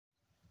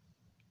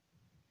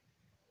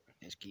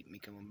It's keeping me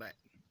coming back.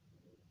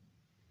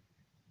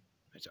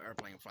 It's an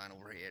airplane flying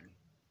overhead.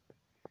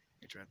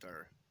 It's right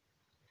there.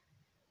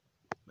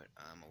 But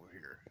I'm over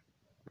here.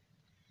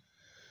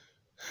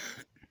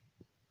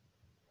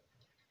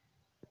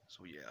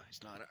 So yeah,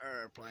 it's not an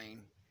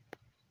airplane.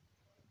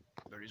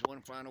 There is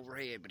one flying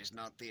overhead, but it's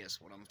not this,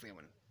 what I'm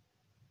filming.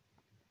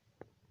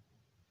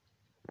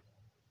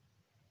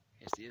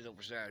 It's this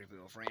over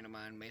Sayersville. A friend of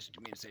mine messaged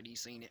me and said he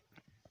seen it.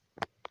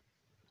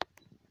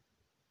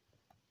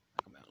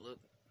 Come out, look.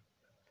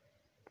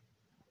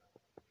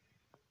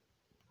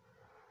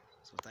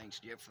 So thanks,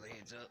 Jeff, for the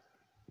heads up.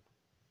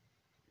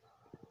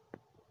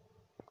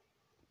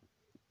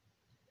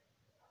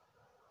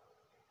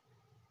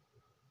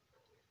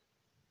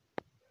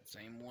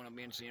 Same one I've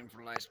been seeing for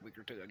the last week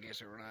or two, I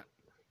guess, or not.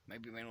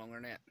 Maybe even longer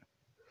than that.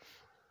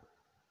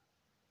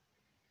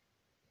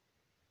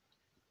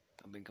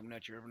 I've been coming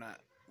out here every night,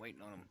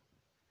 waiting on them.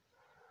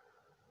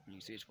 And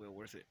you see it's well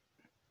worth it.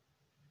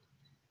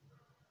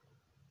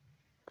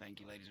 Thank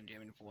you, ladies and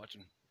gentlemen, for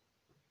watching.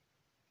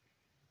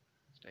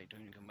 Stay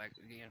tuned and come back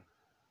again.